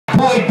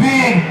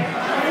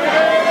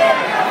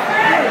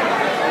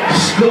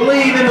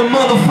Scalene in the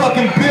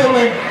motherfucking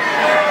building.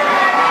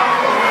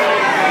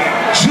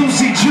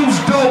 Juicy Juice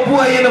Dope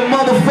Boy in the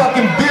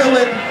motherfucking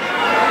building.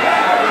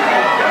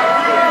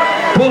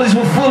 Bullies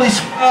were fully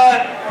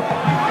squad.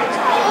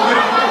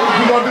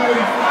 You gonna do what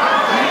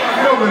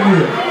you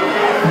know.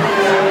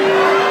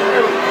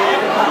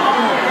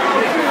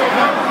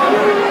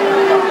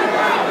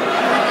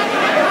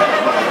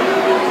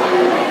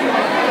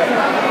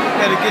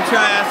 Better get your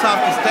ass off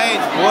the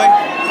stage, boy.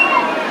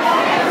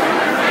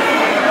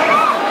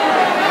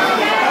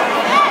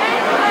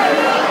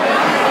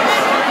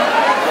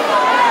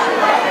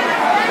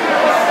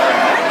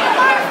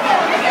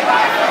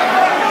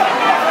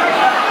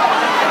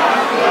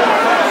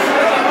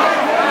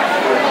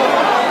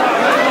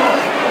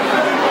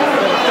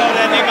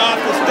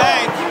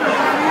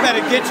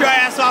 Get your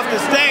ass off the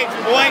stage,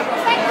 boy.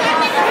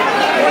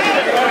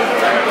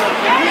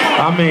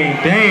 I mean,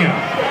 damn.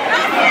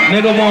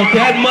 Nigga want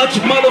that much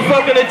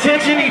motherfucking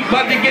attention? He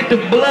about to get the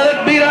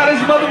blood beat out of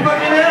his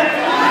motherfucking head?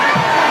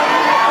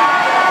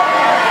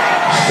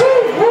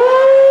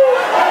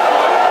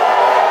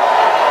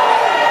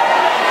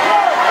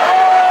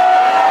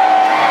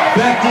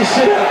 Back this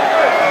shit up.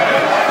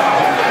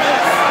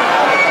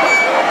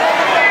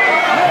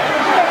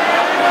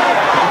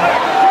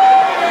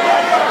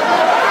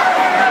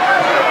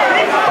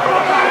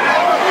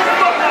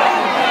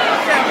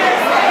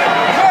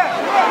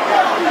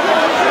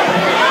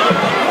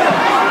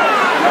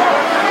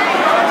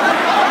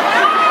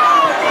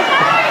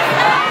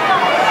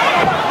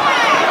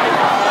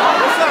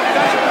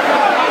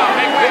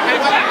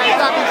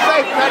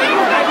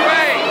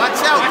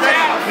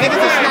 Niggas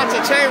is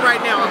snatching chain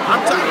right now.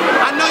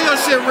 I know your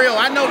shit real.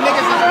 I know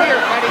niggas is